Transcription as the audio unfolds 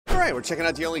right, we're checking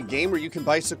out the only game where you can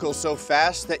bicycle so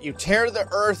fast that you tear the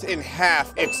earth in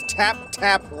half. It's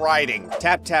tap-tap riding.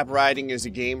 Tap-tap riding is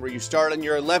a game where you start on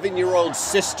your 11-year-old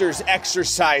sister's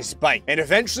exercise bike and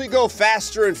eventually go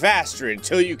faster and faster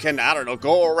until you can, I don't know,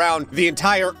 go around the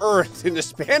entire earth in the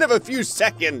span of a few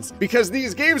seconds, because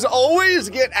these games always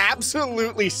get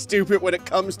absolutely stupid when it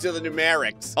comes to the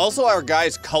numerics. Also, our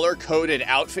guy's color-coded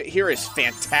outfit here is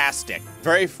fantastic.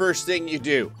 Very first thing you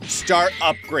do, start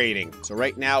upgrading. So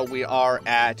right now we are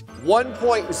at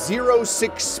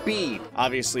 1.06 speed.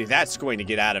 Obviously that's going to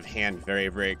get out of hand very,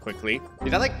 very quickly.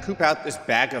 Did I like poop out this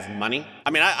bag of money? I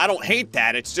mean, I don't hate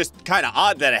that. It's just kind of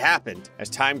odd that it happened. As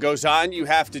time goes on, you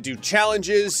have to do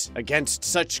challenges against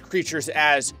such creatures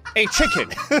as a chicken.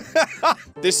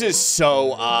 This is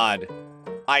so odd.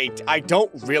 I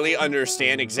don't really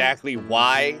understand exactly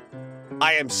why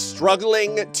I am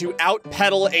struggling to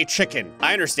outpedal a chicken.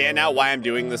 I understand now why I'm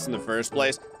doing this in the first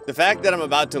place. The fact that I'm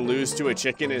about to lose to a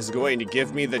chicken is going to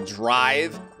give me the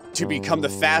drive to become the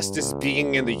fastest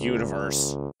being in the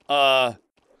universe. I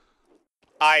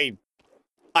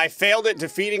failed at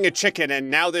defeating a chicken, and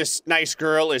now this nice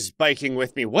girl is biking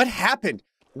with me. What happened?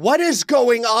 What is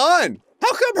going on?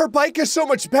 How come her bike is so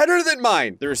much better than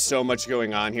mine? There's so much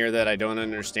going on here that I don't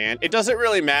understand. It doesn't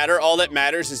really matter. All that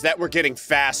matters is that we're getting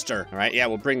faster. All right, yeah,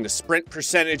 we'll bring the sprint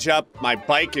percentage up. My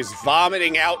bike is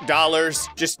vomiting out dollars,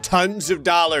 just tons of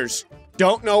dollars.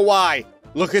 Don't know why.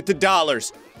 Look at the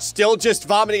dollars. Still just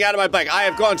vomiting out of my bike. I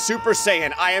have gone Super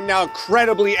Saiyan. I am now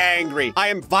incredibly angry. I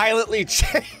am violently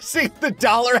chasing the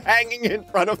dollar hanging in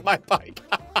front of my bike.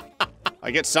 I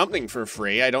get something for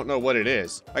free. I don't know what it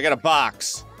is. I got a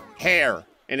box. Hair.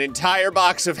 An entire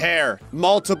box of hair.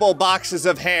 Multiple boxes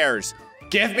of hairs.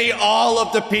 Give me all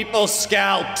of the people's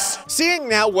scalps. Seeing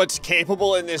now what's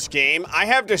capable in this game, I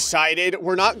have decided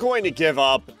we're not going to give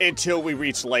up until we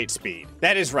reach light speed.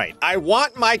 That is right. I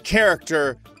want my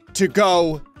character to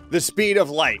go the speed of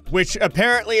light, which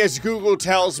apparently, as Google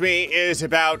tells me, is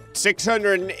about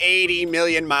 680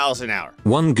 million miles an hour.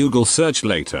 One Google search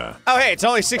later. Oh, hey, it's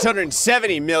only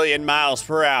 670 million miles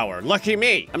per hour. Lucky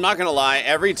me. I'm not gonna lie,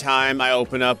 every time I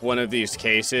open up one of these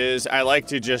cases, I like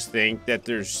to just think that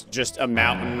there's just a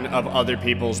mountain of other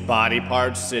people's body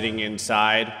parts sitting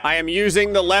inside. I am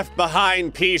using the left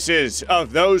behind pieces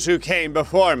of those who came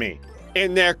before me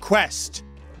in their quest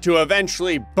to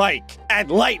eventually bike at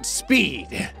light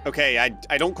speed. Okay,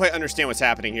 I don't quite understand what's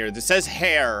happening here. This says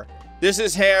hair. This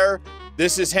is hair.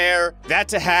 This is hair.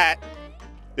 That's a hat.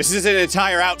 This is an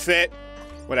entire outfit.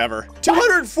 Whatever.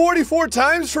 244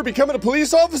 times for becoming a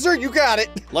police officer? You got it.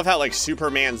 Love how, like,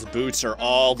 Superman's boots are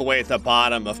all the way at the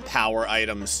bottom of power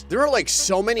items. There are, like,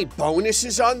 so many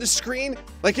bonuses on the screen.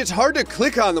 Like, it's hard to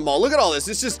click on them all. Look at all this.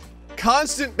 It's just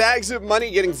constant bags of money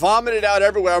getting vomited out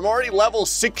everywhere. I'm already level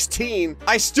 16.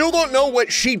 I still don't know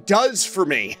what she does for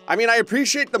me. I mean, I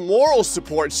appreciate the moral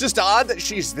support. It's just odd that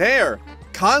she's there,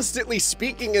 constantly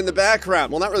speaking in the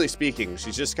background. Well, not really speaking.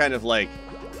 She's just kind of like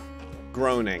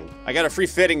groaning. I got a free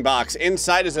fitting box.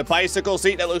 Inside is a bicycle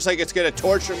seat that looks like it's gonna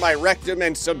torture my rectum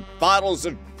and some bottles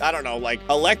of, I don't know, like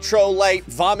electrolyte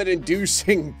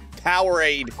vomit-inducing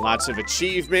Powerade. Lots of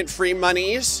achievement free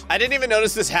monies. I didn't even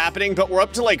notice this happening, but we're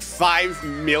up to like $5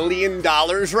 million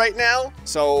right now.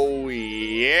 So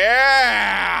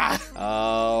yeah.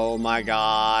 Oh my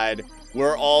God.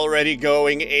 We're already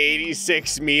going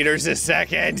 86 meters a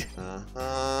second.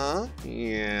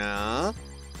 Yeah.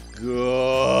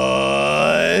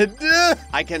 Good.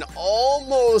 I can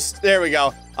almost, there we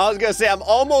go. I was gonna say, I'm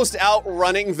almost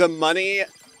outrunning the money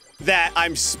that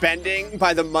I'm spending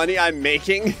by the money I'm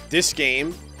making. This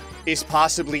game is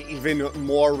possibly even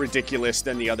more ridiculous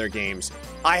than the other games.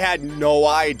 I had no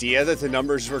idea that the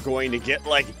numbers were going to get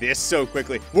like this so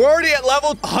quickly. We're already at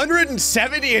level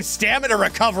 170 in stamina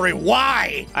recovery.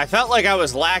 Why? I felt like I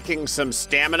was lacking some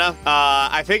stamina.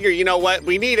 I figure, you know what?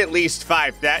 We need at least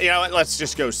 5,000. You know what? Let's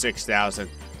just go 6,000.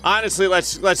 Honestly,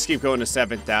 let's keep going to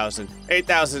 7,000.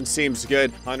 8,000 seems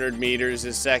good. 100 meters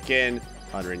a second.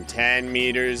 110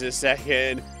 meters a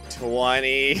second,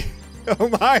 20. Oh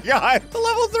my God,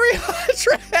 level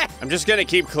 300. I'm just gonna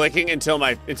keep clicking until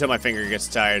my finger gets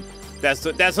tired. That's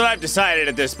what I've decided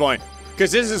at this point,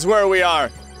 because this is where we are.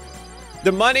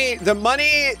 The money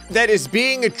that is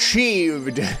being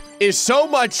achieved is so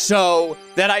much so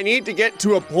that I need to get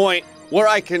to a point where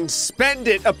I can spend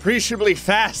it appreciably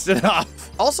fast enough.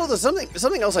 Also, there's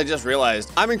something else I just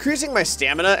realized. I'm increasing my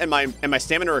stamina and my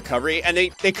stamina recovery, and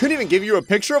they couldn't even give you a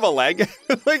picture of a leg.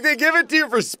 Like, they give it to you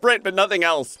for sprint, but nothing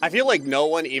else. I feel like no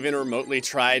one even remotely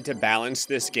tried to balance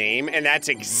this game, and that's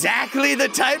exactly the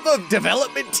type of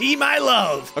development team I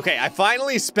love. Okay, I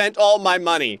finally spent all my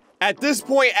money. At this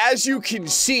point, as you can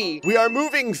see, we are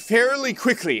moving fairly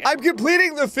quickly. I'm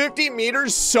completing the 50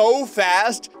 meters so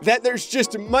fast that there's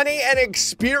just money and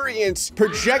experience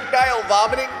projectile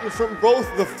vomiting from both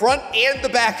the front and the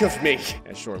back of me.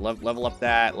 Yeah, sure, level up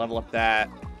that,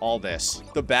 all this.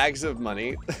 The bags of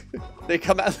money, they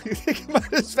come out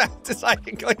as fast as I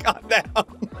can click on them.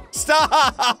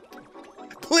 Stop,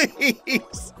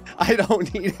 please. I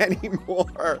don't need any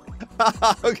more.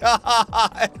 Oh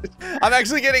God. I'm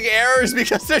actually getting errors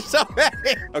because there's so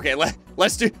many. Okay,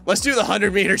 let's do the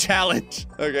 100-meter challenge.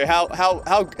 Okay,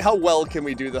 how well can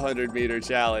we do the 100-meter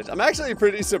challenge? I'm actually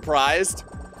pretty surprised.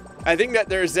 I think that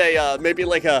there's a maybe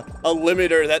like a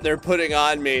limiter that they're putting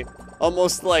on me.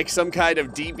 Almost like some kind of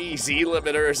DBZ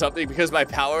limiter or something because my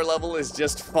power level is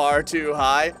just far too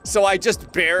high. So I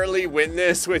just barely win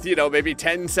this with, you know, maybe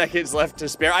 10 seconds left to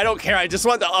spare. I don't care, I just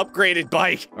want the upgraded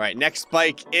bike. All right, next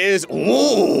bike is,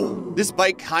 ooh! This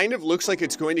bike kind of looks like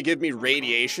it's going to give me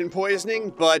radiation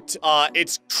poisoning, but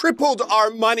it's tripled our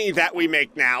money that we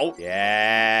make now.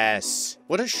 Yes.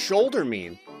 What does shoulder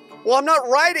mean? Well, I'm not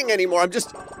riding anymore, I'm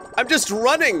just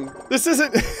running. This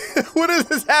isn't, what does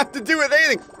this have to do with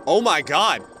anything? Oh my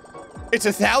God, it's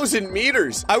 1,000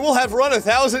 meters. I will have run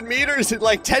 1,000 meters in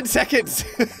like 10 seconds.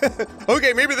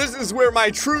 Okay, maybe this is where my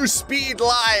true speed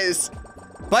lies.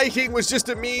 Biking was just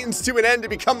a means to an end to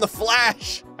become the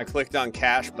Flash. I clicked on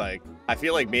cash bike. I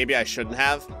feel like maybe I shouldn't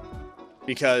have,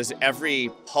 because every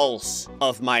pulse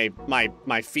of my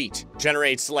feet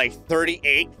generates like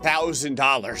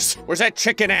 $38,000. Where's that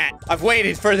chicken at? I've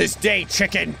waited for this day,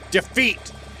 chicken.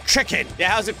 Defeat, chicken. Yeah,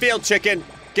 how's it feel, chicken?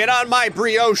 Get on my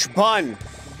brioche bun.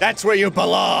 That's where you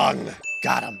belong.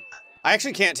 Got him. I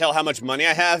actually can't tell how much money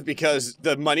I have because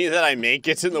the money that I make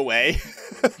gets in the way.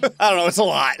 I don't know, it's a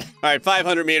lot. All right,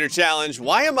 500-meter challenge.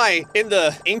 Why am I in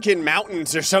the Incan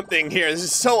Mountains or something here? This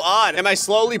is so odd. Am I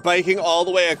slowly biking all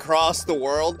the way across the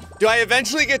world? Do I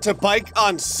eventually get to bike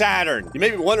on Saturn? You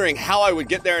may be wondering how I would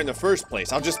get there in the first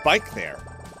place. I'll just bike there.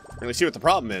 Really see what the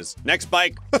problem is. Next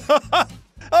bike.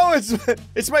 Oh,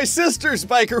 it's my sister's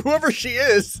bike or whoever she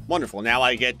is. Wonderful, now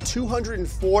I get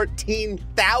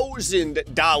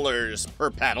 $214,000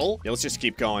 per pedal. Yeah, let's just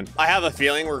keep going. I have a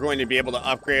feeling we're going to be able to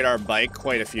upgrade our bike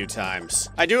quite a few times.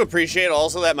 I do appreciate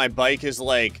also that my bike is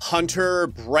like hunter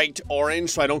bright orange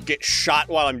so I don't get shot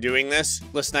while I'm doing this.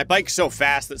 Listen, I bike so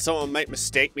fast that someone might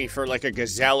mistake me for like a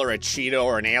gazelle or a cheetah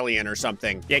or an alien or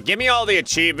something. Yeah, give me all the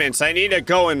achievements. I need to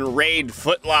go and raid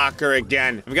Foot Locker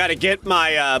again. I've got to get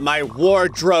my, my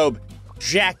wardrobe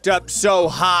jacked up so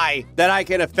high that I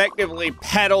can effectively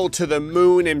pedal to the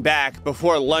moon and back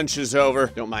before lunch is over.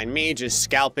 Don't mind me just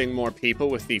scalping more people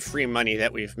with the free money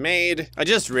that we've made. I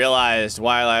just realized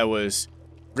while I was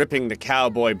ripping the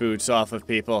cowboy boots off of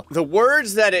people, the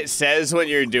words that it says when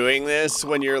you're doing this,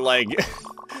 when you're like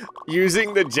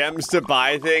using the gems to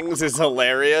buy things is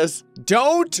hilarious.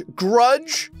 Don't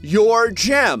grudge your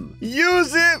gem.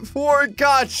 Use it for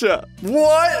gotcha.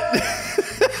 What?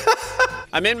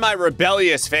 I'm in my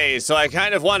rebellious phase, so I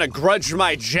kind of want to grudge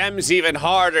my gems even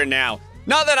harder now.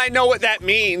 Not that I know what that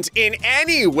means in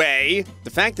any way. The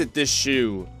fact that this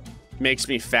shoe makes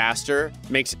me faster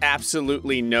makes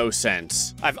absolutely no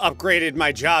sense. I've upgraded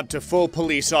my job to full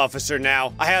police officer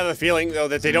now. I have a feeling, though,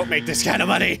 that they don't make this kind of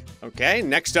money. Okay,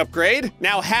 next upgrade.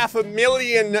 Now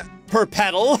 $500,000 per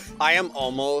pedal. I am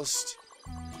almost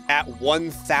at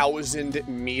 1,000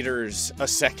 meters a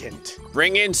second.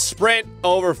 Bring in sprint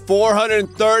over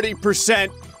 430%.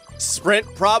 Sprint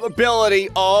probability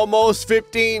almost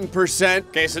 15%.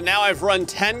 Okay, so now I've run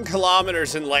 10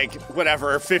 kilometers in like,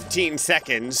 whatever, 15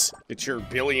 seconds. Get your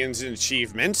billions in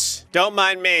achievements. Don't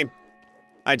mind me.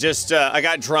 I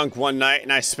got drunk one night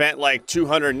and I spent like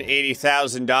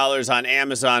 $280,000 on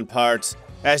Amazon parts.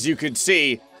 As you could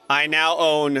see, I now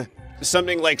own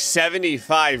something like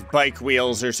 75 bike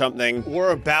wheels or something. We're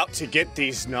about to get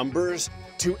these numbers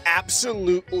to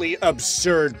absolutely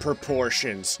absurd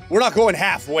proportions. We're not going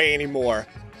halfway anymore.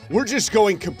 We're just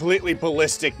going completely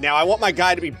ballistic now. I want my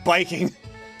guy to be biking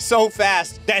so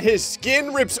fast that his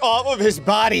skin rips off of his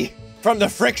body from the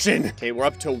friction. Okay, we're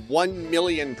up to 1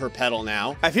 million per pedal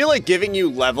now. I feel like giving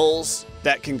you levels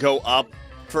that can go up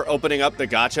for opening up the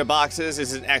gacha boxes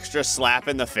is an extra slap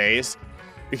in the face.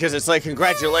 Because it's like,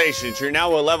 congratulations, you're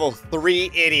now a level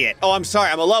 3 idiot. Oh, I'm sorry,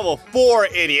 I'm a level 4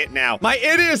 idiot now. My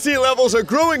idiocy levels are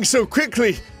growing so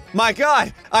quickly My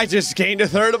God, I just gained a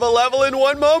third of a level in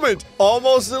one moment.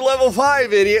 Almost at level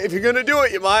 5, idiot. If you're gonna do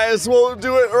it, you might as well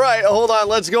do it right. Hold on,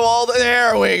 let's go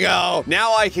there we go.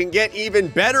 Now I can get even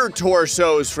better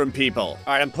torsos from people.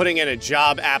 All right, I'm putting in a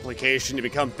job application to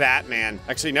become Batman.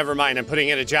 Actually, never mind. I'm putting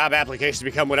in a job application to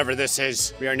become whatever this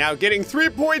is. We are now getting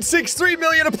 3.63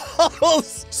 million a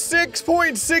pulse.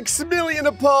 6.6 million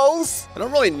a pulse. I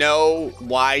don't really know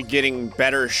why getting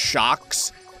better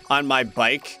shocks on my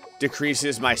bike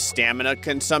decreases my stamina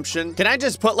consumption. Can I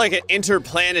just put like an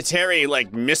interplanetary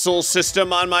like missile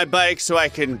system on my bike so I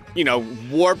can, you know,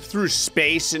 warp through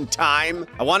space and time?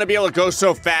 I want to be able to go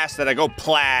so fast that I go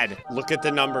plaid. Look at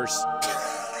the numbers.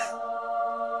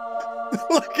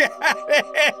 Look at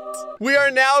it. We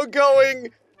are now going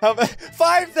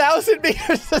 5,000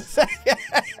 meters a second.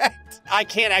 I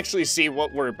can't actually see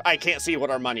I can't see what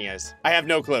our money is. I have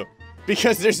no clue.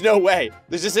 Because there's no way.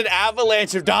 There's just an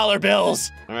avalanche of dollar bills.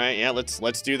 All right, yeah,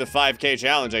 let's do the 5K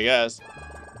challenge, I guess.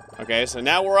 Okay, so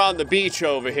now we're on the beach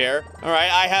over here. All right,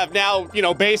 I have now, you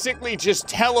know, basically just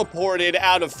teleported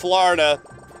out of Florida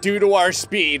due to our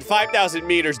speed. 5,000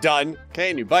 meters done.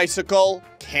 Okay, new bicycle,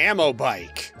 camo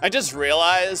bike. I just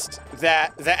realized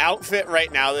that the outfit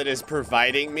right now that is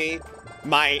providing me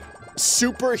my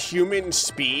superhuman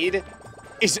speed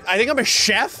I think I'm a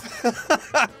chef.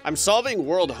 I'm solving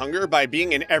world hunger by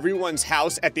being in everyone's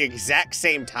house at the exact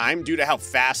same time due to how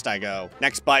fast I go.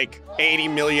 Next bike, 80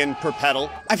 million per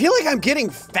pedal. I feel like I'm getting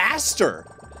faster.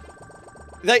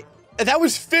 Like, that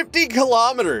was 50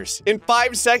 kilometers in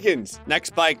 5 seconds.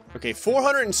 Next bike, okay,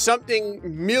 400 and something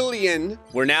million.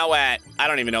 We're now at, I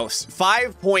don't even know,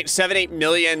 5.78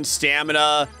 million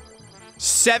stamina.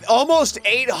 Almost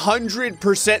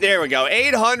 800%, there we go,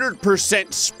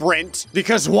 800% sprint,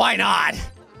 because why not?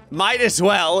 Might as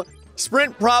well.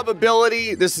 Sprint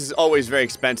probability, this is always very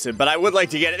expensive, but I would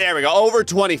like to get it, there we go, over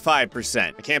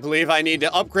 25%. I can't believe I need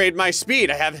to upgrade my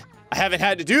speed. I haven't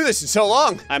had to do this in so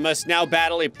long. I must now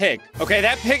battle a pig. Okay,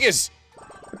 that pig's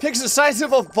the size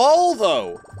of a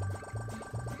Volvo.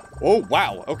 Oh,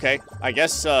 wow, okay. I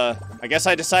guess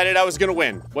I decided I was gonna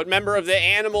win. What member of the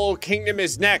animal kingdom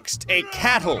is next? A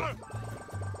cattle.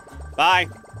 Bye.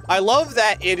 I love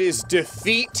that it is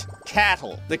defeat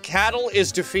cattle. The cattle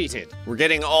is defeated. We're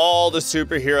getting all the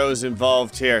superheroes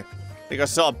involved here. I think I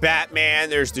saw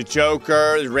Batman, there's the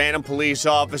Joker, the random police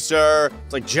officer.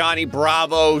 It's like Johnny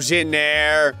Bravo's in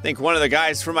there. I think one of the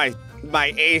guys from my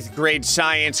 8th grade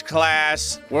science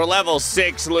class. We're level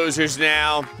 6 losers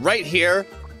now. Right here,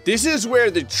 this is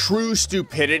where the true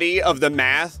stupidity of the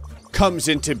math comes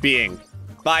into being.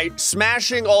 By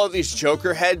smashing all of these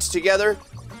Joker heads together,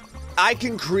 I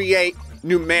can create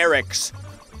numerics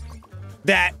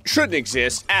that shouldn't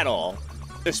exist at all,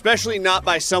 especially not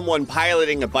by someone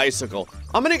piloting a bicycle.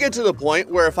 I'm gonna get to the point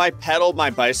where if I pedal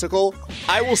my bicycle,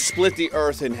 I will split the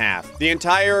Earth in half. The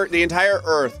entire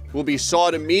Earth will be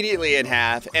sawed immediately in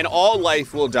half, and all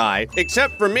life will die,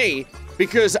 except for me,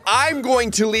 because I'm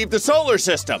going to leave the solar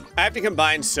system. I have to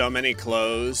combine so many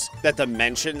clothes that the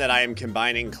mention that I am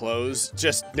combining clothes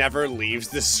just never leaves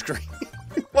the screen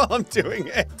while I'm doing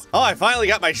it. Oh, I finally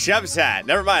got my chef's hat.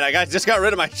 Never mind, I just got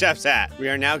rid of my chef's hat. We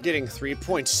are now getting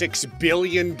 $3.6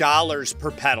 billion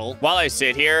per pedal. While I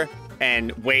sit here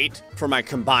and wait for my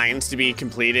combines to be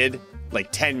completed,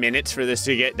 like 10 minutes for this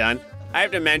to get done, I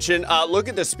have to mention, look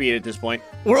at the speed at this point.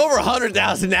 We're over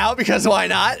 100,000 now, because why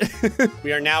not?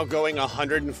 We are now going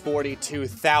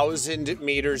 142,000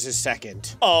 meters a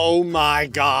second. Oh my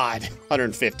God.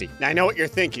 150. Now I know what you're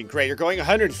thinking, Gray. You're going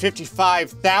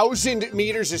 155,000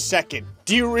 meters a second.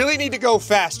 Do you really need to go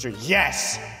faster?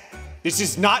 Yes. This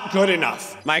is not good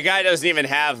enough. My guy doesn't even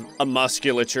have a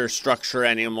musculature structure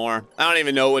anymore. I don't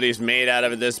even know what he's made out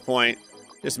of at this point.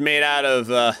 Just made out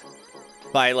of,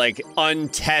 by like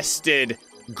untested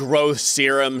growth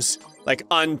serums, like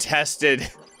untested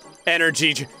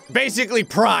energy, basically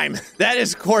Prime. That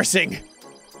is coursing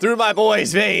through my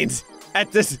boy's veins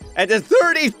at the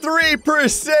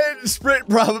 33% sprint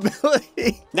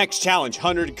probability. Next challenge,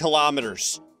 100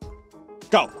 kilometers.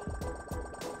 Go.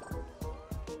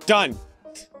 Done.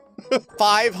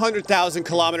 500,000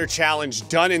 kilometer challenge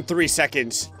done in 3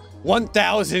 seconds.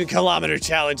 1,000 kilometer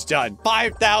challenge done.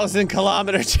 5,000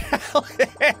 kilometer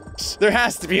challenge. There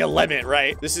has to be a limit,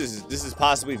 right? This is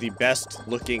possibly the best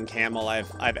looking camel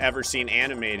I've ever seen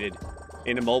animated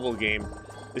in a mobile game.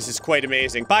 This is quite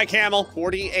amazing. Bye, camel.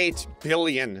 48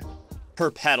 billion per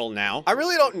pedal now. I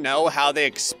really don't know how they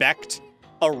expect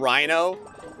a rhino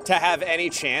to have any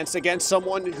chance against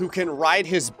someone who can ride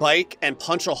his bike and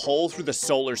punch a hole through the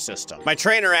solar system. My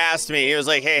trainer asked me, he was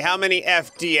like, hey, how many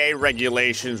FDA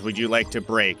regulations would you like to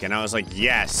break? And I was like,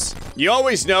 yes. You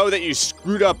always know that you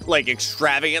screwed up like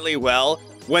extravagantly well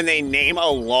when they name a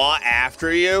law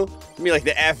after you. I mean, like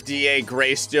the FDA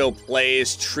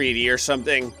GrayStillPlays treaty or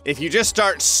something. If you just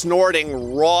start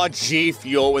snorting raw G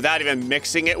fuel without even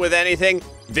mixing it with anything,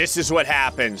 this is what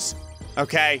happens.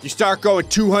 Okay, you start going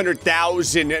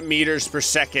 200,000 meters per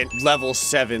second, level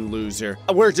 7 loser.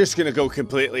 We're just gonna go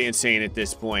completely insane at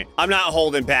this point. I'm not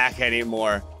holding back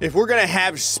anymore. If we're gonna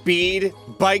have speed,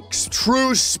 bikes,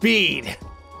 true speed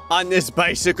on this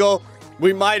bicycle,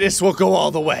 we might as well go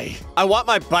all the way. I want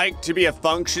my bike to be a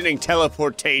functioning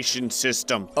teleportation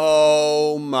system.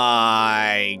 Oh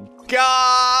my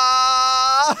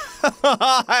God!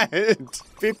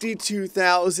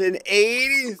 52,000,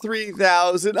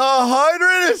 83,000,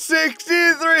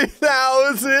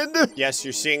 163,000. Yes,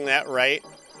 you're seeing that right.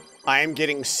 I am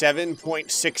getting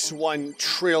 $7.61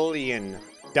 trillion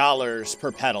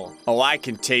per pedal. Oh, I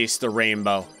can taste the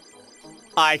rainbow.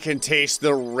 I can taste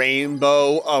the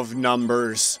rainbow of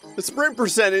numbers. The sprint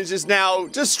percentage is now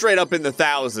just straight up in the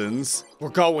thousands. We're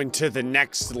going to the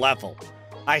next level.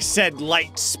 I said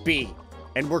light speed,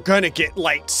 and we're gonna get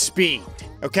light speed.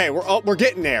 Okay, we're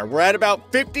getting there. We're at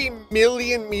about 50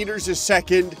 million meters a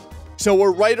second, so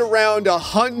we're right around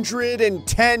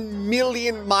 110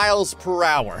 million miles per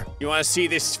hour. You wanna see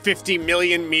this 50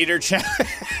 million meter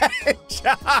challenge?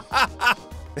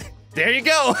 There you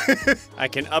go. I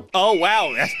can up, oh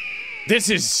wow.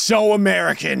 This is so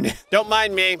American. Don't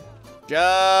mind me.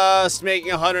 Just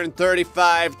making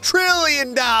 $135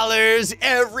 trillion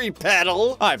every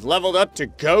pedal. I've leveled up to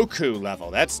Goku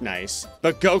level, that's nice.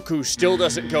 But Goku still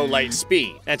doesn't go light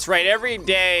speed. That's right, every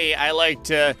day I like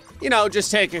to, you know,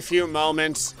 just take a few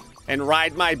moments and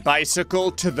ride my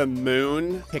bicycle to the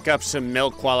moon, pick up some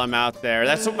milk while I'm out there.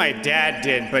 That's what my dad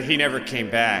did, but he never came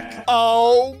back.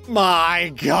 Oh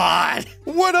my God.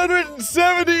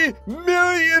 170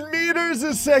 million meters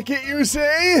a second, you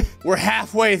say? We're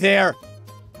halfway there.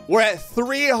 We're at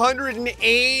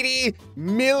 380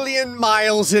 million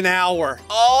miles an hour.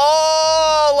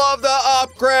 All of the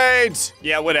upgrades.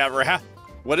 Yeah, whatever.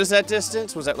 What is that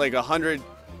distance? Was that like 100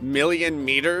 million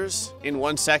meters in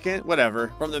 1 second?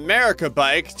 Whatever. From the America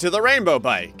bike to the rainbow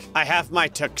bike. I have my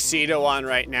tuxedo on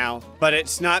right now, but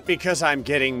it's not because I'm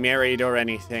getting married or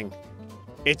anything.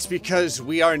 It's because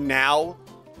we are now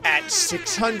at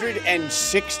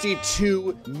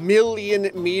 662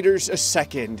 million meters a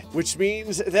second, which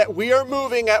means that we are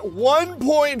moving at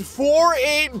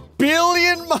 1.48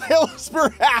 billion miles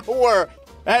per hour,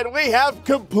 and we have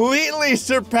completely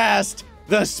surpassed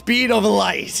the speed of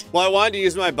light. Well, I wanted to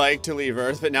use my bike to leave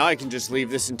Earth, but now I can just leave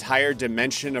this entire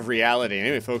dimension of reality.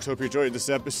 Anyway, folks, hope you enjoyed this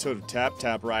episode of Tap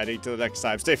Tap Riding. Till the next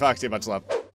time, stay foxy, much love.